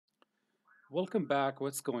Welcome back.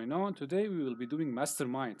 What's going on? Today we will be doing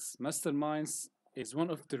Masterminds. Masterminds is one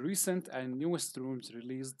of the recent and newest rooms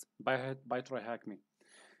released by TryHackMe.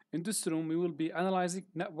 In this room, we will be analyzing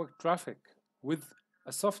network traffic with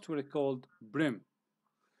a software called Brim.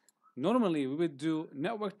 Normally, we would do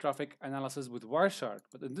network traffic analysis with Wireshark,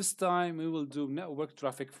 but in this time, we will do network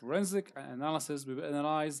traffic forensic analysis. We will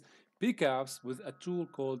analyze pcaps with a tool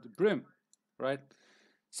called Brim, right?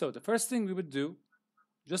 So the first thing we would do,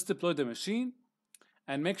 just deploy the machine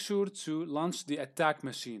and make sure to launch the attack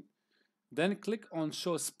machine. Then click on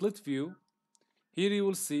show split view. Here you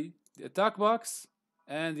will see the attack box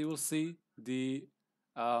and you will see the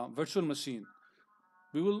virtual machine.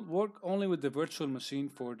 We will work only with the virtual machine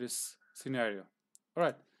for this scenario. All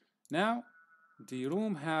right, now the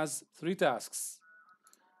room has 3 tasks.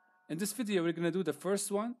 In this video, we're gonna do the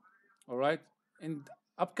first one. All right, in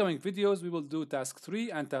upcoming videos, we will do task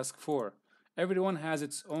 3 and task 4. Everyone has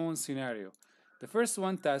its own scenario. The first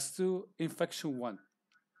one, task 2, infection 1.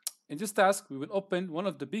 In this task, we will open one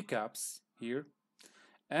of the pcaps here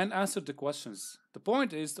and answer the questions. The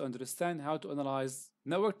point is to understand how to analyze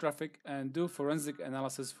network traffic and do forensic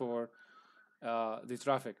analysis for the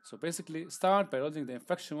traffic. So basically, start by loading the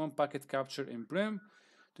infection 1 packet capture in Brim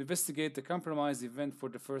to investigate the compromised event for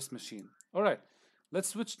the first machine. All right, let's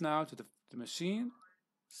switch now to the machine,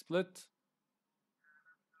 split,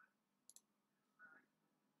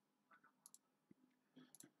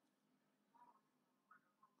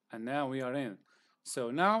 and now we are in.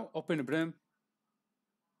 So now open Brim.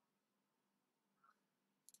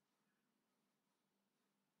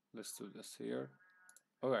 Let's do this here.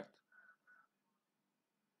 All right.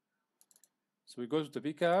 So we go to the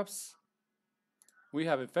pcaps. We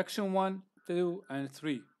have infection 1, 2, and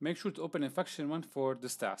 3. Make sure to open infection 1 for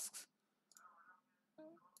this task.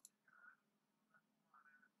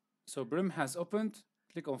 So Brim has opened.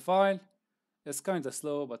 Click on file. It's kind of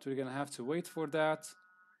slow, but we're gonna have to wait for that.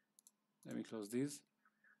 Let me close these.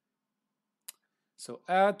 So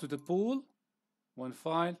add to the pool one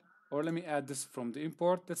file, or let me add this from the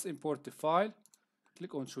import. Let's import the file.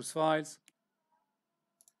 Click on choose files.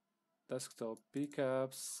 Desktop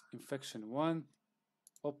pcaps infection 1.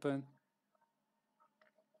 Open.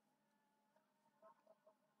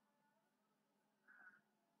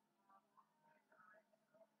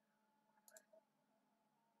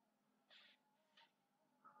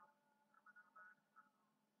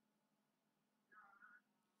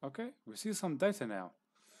 Okay, we see some data now.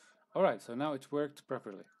 All right, so now it worked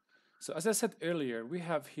properly. So as I said earlier, we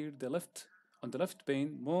have here on the left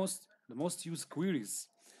pane the most used queries.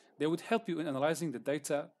 They would help you in analyzing the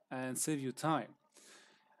data and save you time.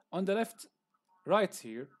 On the right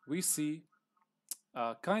here, we see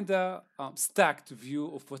a kinda stacked view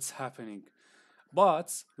of what's happening,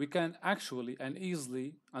 but we can actually and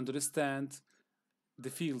easily understand the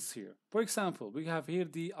fields here. For example, we have here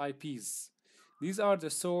the IPs. These are the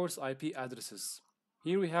source IP addresses.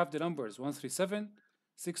 Here we have the numbers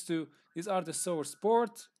 137.62. These are the source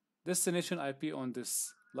port, destination IP on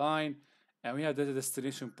this line, and we have the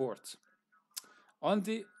destination port. On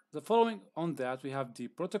the following on that, we have the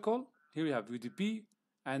protocol. Here we have UDP,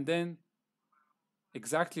 and then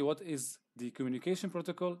exactly what is the communication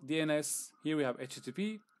protocol, DNS. Here we have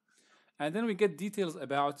HTTP, and then we get details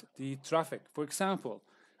about the traffic. For example,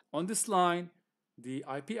 on this line, the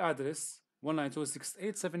IP address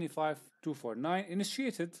 192.168.75.249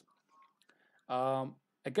 initiated a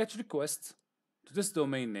GET request to this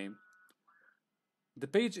domain name. The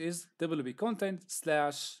page is wp-content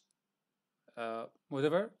slash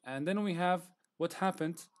whatever, and then we have what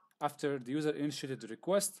happened after the user initiated the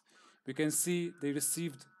request. We can see they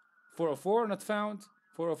received 404 not found,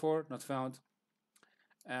 404 not found,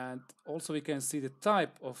 and also we can see the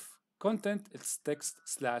type of content, it's text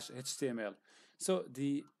slash HTML. So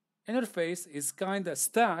the interface is kind of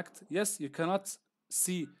stacked. Yes, you cannot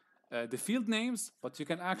see the field names, but you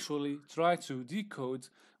can actually try to decode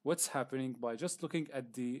what's happening by just looking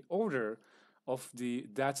at the order of the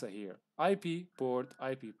data here. IP port,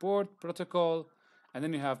 protocol, and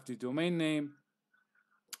then you have the domain name.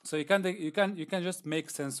 So you can just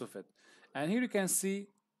make sense of it. And here you can see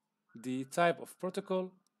the type of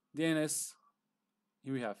protocol, DNS.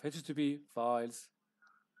 Here we have HTTP, files,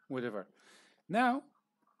 whatever. Now,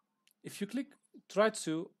 if you try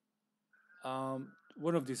to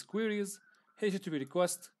one of these queries, HTTP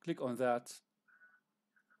request, click on that.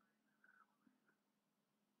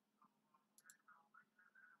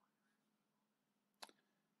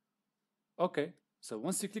 Okay, so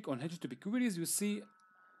once you click on HTTP queries, you see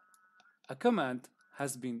a command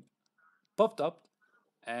has been popped up,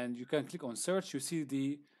 and you can click on search. You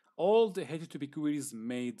see all the HTTP queries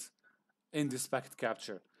made in this packet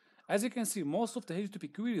capture. As you can see, most of the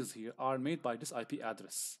HTTP queries here are made by this IP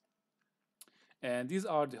address. And these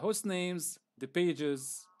are the host names, the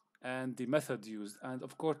pages, and the method used, and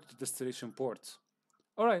of course the destination port.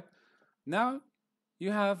 All right, now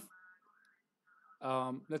you have,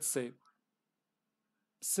 let's say,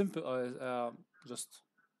 simple, just,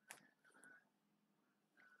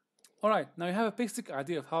 all right, now you have a basic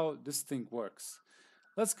idea of how this thing works.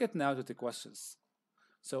 Let's get now to the questions.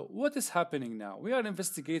 So what is happening now? We are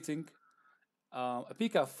investigating a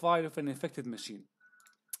pcap file of an infected machine.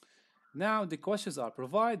 Now the questions are: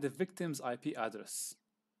 provide the victim's IP address.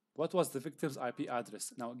 What was the victim's IP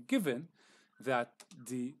address? Now, given that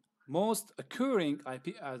the most occurring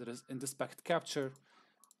IP address in this packet capture,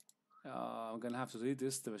 I'm gonna have to read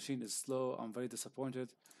this. The machine is slow. I'm very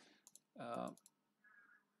disappointed. Uh,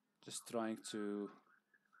 just trying to.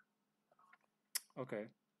 Okay,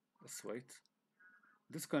 let's wait.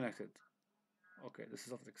 Disconnected. Okay, this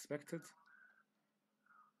is not expected.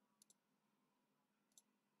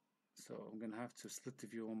 So I'm gonna have to split the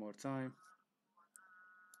view one more time.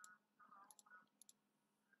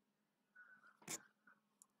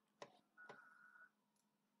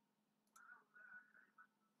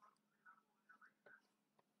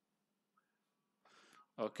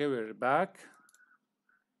 Okay, we're back.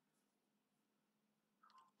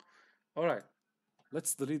 All right,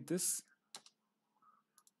 let's delete this.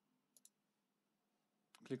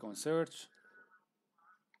 Click on search.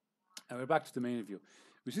 And we're back to the main view.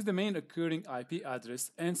 We see the main occurring IP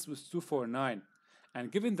address ends with 249.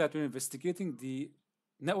 And given that we're investigating the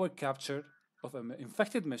network capture of an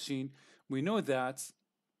infected machine, we know that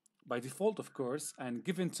by default, of course, and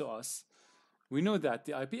given to us, we know that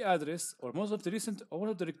the IP address or most of the recent all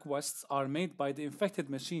of the requests are made by the infected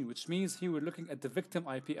machine, which means here we're looking at the victim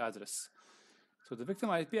IP address. So the victim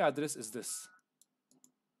IP address is this.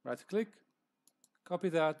 Right click, copy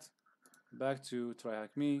that, back to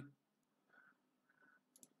TryHackMe.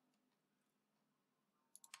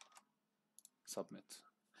 Submit.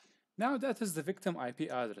 Now that is the victim IP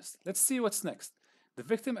address. Let's see what's next. The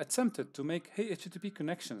victim attempted to make HTTP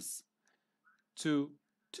connections to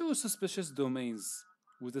two suspicious domains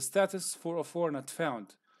with the status 404 not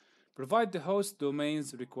found. Provide the host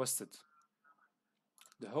domains requested.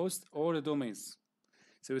 The host or the domains.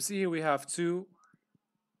 So we see here we have two.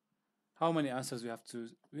 How many answers we have to?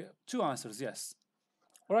 We have two answers, yes.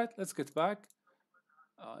 All right, let's get back.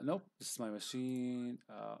 Nope, this is my machine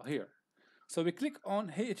here. So we click on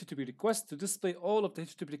Hey HTTP request to display all of the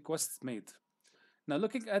HTTP requests made. Now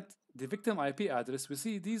looking at the victim IP address, we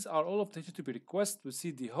see these are all of the HTTP requests. We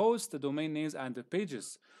see the host, the domain names, and the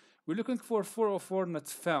pages. We're looking for 404 not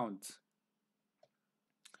found.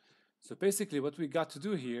 So basically what we got to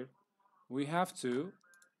do here, we have to,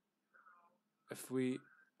 if we,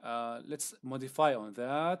 let's modify on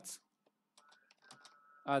that,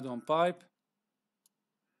 add one pipe,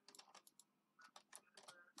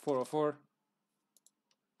 404,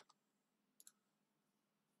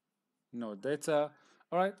 no data.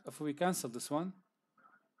 All right, if we cancel this one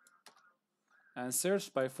and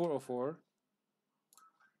search by 404.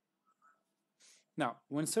 Now,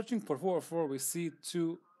 when searching for 404, we see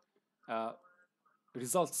two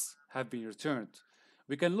results have been returned.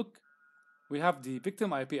 We can look, we have the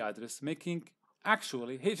victim IP address making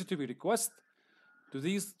actually HTTP request to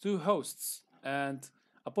these two hosts. And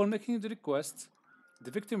upon making the request,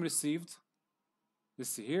 the victim received, let's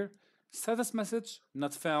see here, status message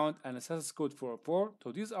not found and a status code 404.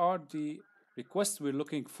 So these are the requests we're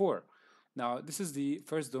looking for. Now this is the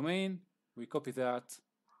first domain. We copy that,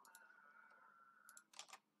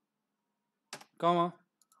 comma.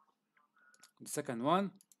 The second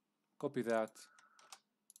one, copy that,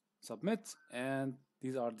 submit, and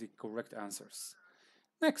these are the correct answers.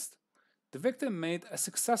 Next, the victim made a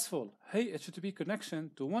successful Hey HTTP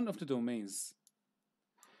connection to one of the domains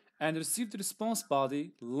and received a response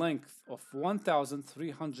body length of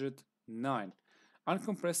 1309,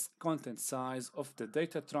 uncompressed content size of the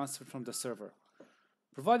data transferred from the server.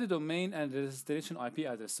 Provide the domain and the destination IP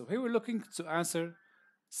address. So here we're looking to answer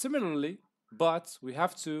similarly, but we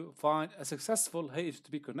have to find a successful Hey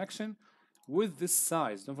HTTP connection with this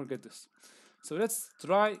size. Don't forget this. So let's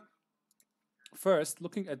try first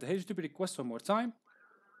looking at the HTTP request one more time.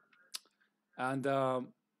 And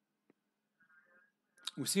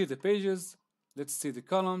we see the pages. Let's see the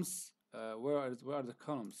columns. Where are the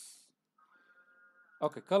columns?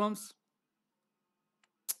 Okay, columns.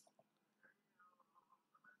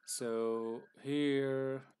 So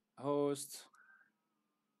here, host,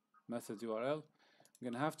 method URL. I'm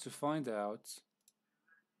gonna have to find out,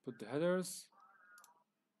 put the headers.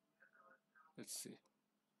 Let's see.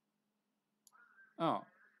 Oh,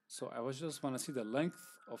 so I was just want to see the length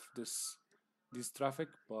of this traffic,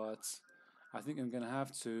 but I think I'm gonna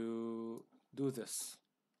have to do this.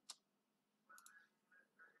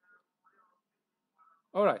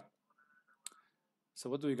 All right. So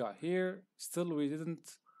what do we got here? Still, we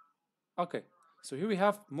didn't. Okay. So here we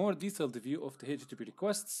have more detailed view of the HTTP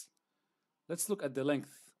requests. Let's look at the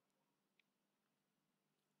length.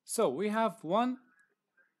 So we have one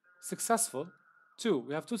successful, two.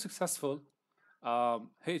 We have two successful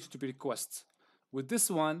HTTP requests. With this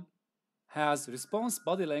one has response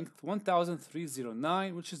body length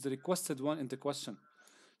 1309, which is the requested one in the question.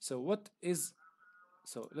 So what is,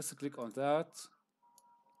 so let's click on that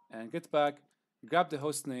and get back, grab the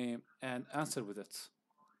host name and answer with it.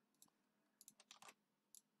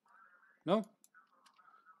 No?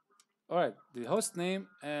 All right, the host name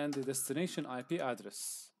and the destination IP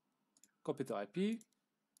address. Copy the IP.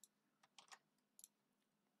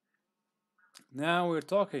 Now we're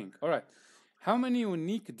talking. All right, how many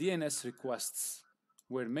unique DNS requests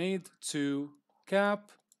were made to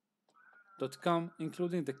cap.com,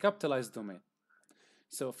 including the capitalized domain?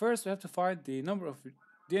 So first we have to find the number of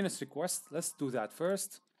DNS requests. Let's do that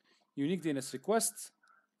first. Unique DNS requests.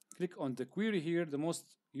 Click on the query here, the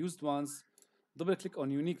most used ones. Double click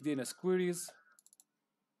on unique DNS queries.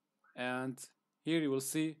 And here you will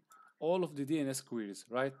see all of the DNS queries,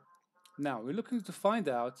 right? Now we're looking to find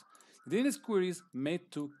out the DNS queries made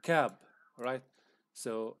to cab, right?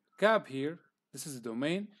 So cab here, this is the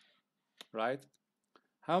domain, right?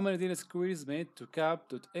 How many DNS queries made to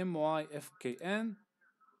cab.myfkn?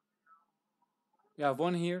 We have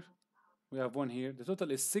one here. We have one here. The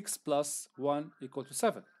total is 6 plus 1 equal to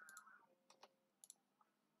 7.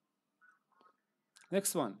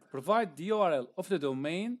 Next one. Provide the URL of the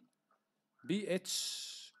domain,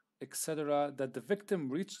 bh, etc. that the victim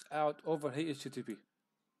reached out over HTTP.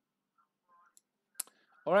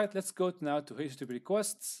 All right, let's go now to HTTP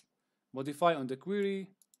requests. Modify on the query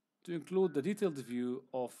to include the detailed view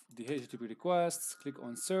of the HTTP requests. Click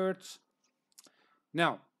on search.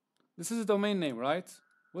 Now, this is a domain name, right?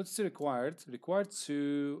 What's required? Required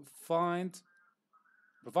to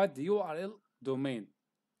provide the URL domain.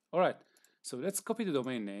 All right, so let's copy the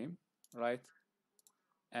domain name, right?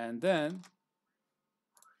 And then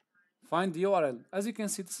find the URL. As you can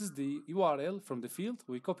see, this is the URL from the field.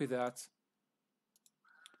 We copy that.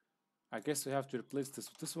 I guess we have to replace this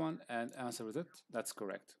with this one and answer with it. That's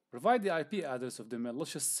correct. Provide the IP address of the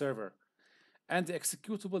malicious server and the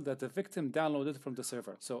executable that the victim downloaded from the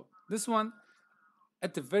server. So this one,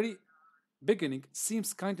 at the very beginning,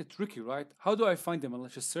 seems kind of tricky, right? How do I find the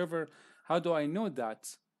malicious server? How do I know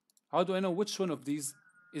that? How do I know which one of these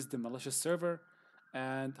is the malicious server?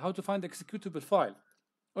 And how to find the executable file?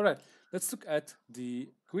 All right, let's look at the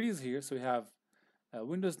queries here. So we have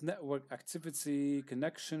Windows network activity,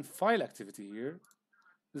 connection, file activity here.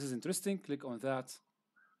 This is interesting. Click on that.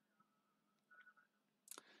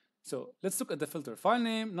 So let's look at the filter. File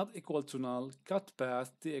name not equal to null, cut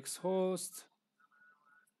path, tx host,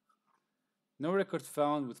 no record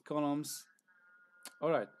found with columns.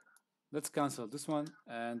 All right, let's cancel this one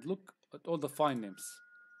and look at all the file names.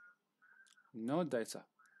 No data.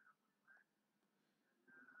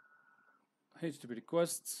 HTTP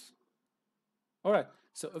requests. All right,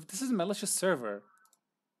 so if this is a malicious server,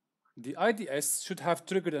 the IDS should have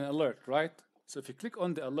triggered an alert, right? So if you click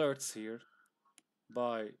on the alerts here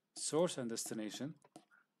by source and destination,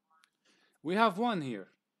 we have one here.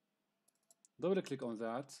 Double click on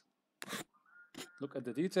that. Look at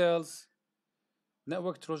the details.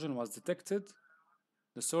 Network Trojan was detected.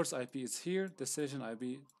 The source IP is here, destination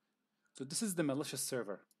IP. So this is the malicious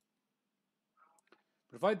server.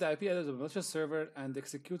 Provide the IP address of the malicious server and the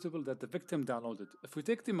executable that the victim downloaded. If we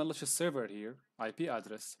take the malicious server here, IP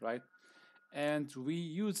address, right, and we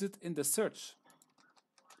use it in the search,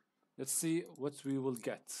 let's see what we will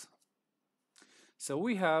get. So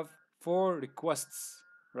we have 4 requests,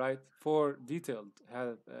 right? 4 details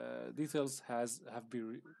have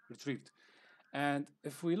been retrieved. And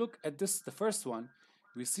if we look at this, the first one,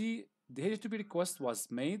 we see the HTTP request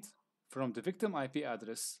was made from the victim IP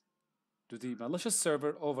address to the malicious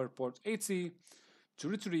server over port 80 to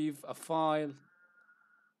retrieve a file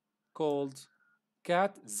called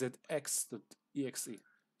catzx.exe.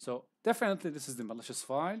 So definitely this is the malicious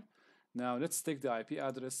file. Now let's take the IP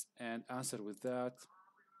address and answer with that.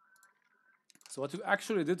 So what we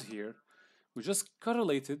actually did here, we just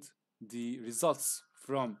correlated the results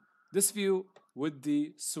from this view with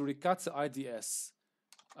the Surikatsu IDS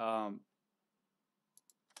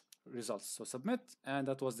results. So submit, and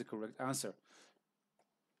that was the correct answer.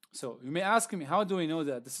 So you may ask me, how do we know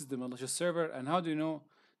that this is the malicious server, and how do you know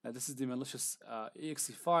this is the malicious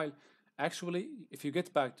exe file. Actually, if you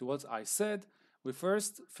get back to what I said, we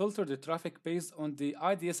first filter the traffic based on the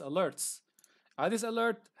IDS alerts. IDS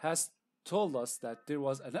alert has told us that there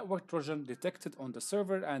was a network trojan detected on the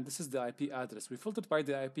server, and this is the IP address. We filtered by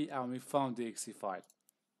the IP and we found the exe file.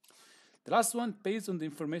 The last one, based on the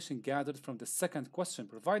information gathered from the second question,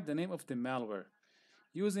 provide the name of the malware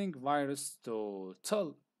using virus to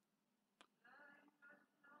tell.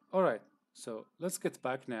 All right, so let's get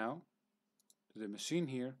back now to the machine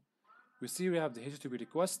here. We see we have the HTTP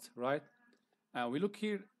request, right? We look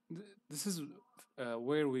here. This is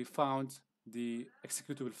where we found the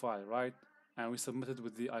executable file, right? And we submitted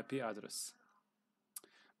with the IP address.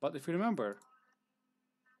 But if you remember,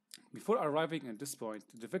 before arriving at this point,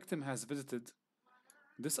 the victim has visited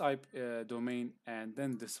this IP domain and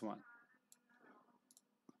then this one.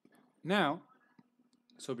 Now,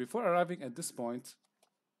 so before arriving at this point,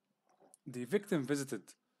 the victim visited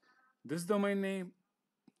this domain name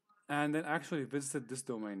and then actually visited this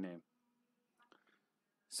domain name.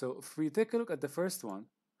 So if we take a look at the first one,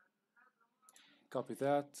 copy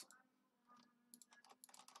that.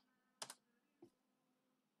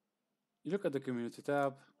 You look at the community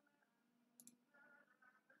tab.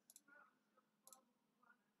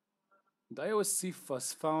 The iOS thief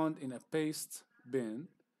was found in a paste bin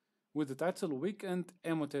with the title Weekend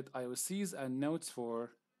Emoted IOCs and notes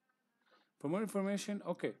for more information.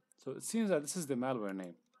 Okay, so it seems that this is the malware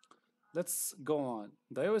name. Let's go on.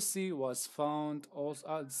 The IOC was found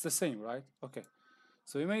also. It's the same, right? Okay.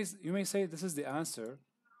 So you may say this is the answer,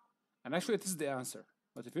 and actually it is the answer.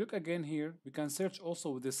 But if you look again here, we can search also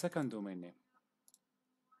with the second domain name.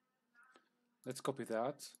 Let's copy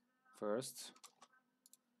that first.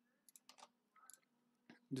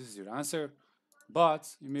 This is your answer,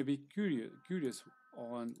 but you may be curious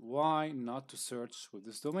on why not to search with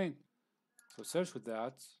this domain. So search with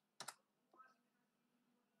that,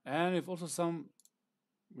 and if also some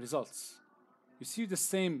results. You see the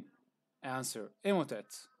same answer,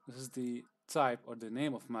 Emotet. This is the type or the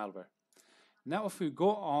name of malware. Now if we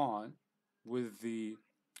go on with the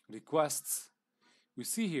requests, we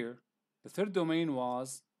see here the third domain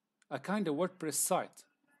was a kind of WordPress site.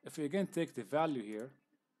 If we again take the value here,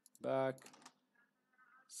 back,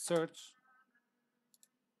 search,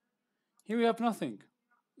 here we have nothing.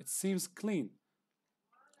 It seems clean.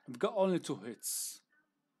 We've got only 2 hits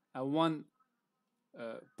and 1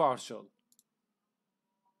 partial.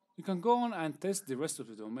 You can go on and test the rest of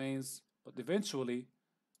the domains, but eventually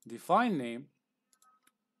the file name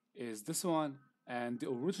is this one, and the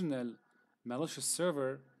original malicious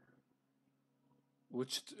server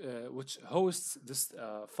which hosts this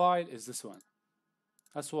file is this one.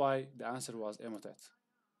 That's why the answer was Emotet.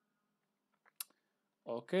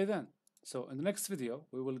 Okay then. So in the next video,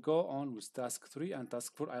 we will go on with task 3 and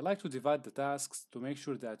task 4. I like to divide the tasks to make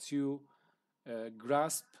sure that you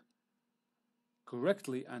grasp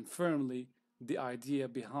correctly and firmly the idea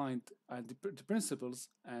behind and the principles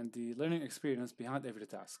and the learning experience behind every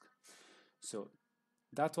task. So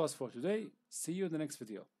that was for today. See you in the next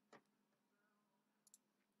video.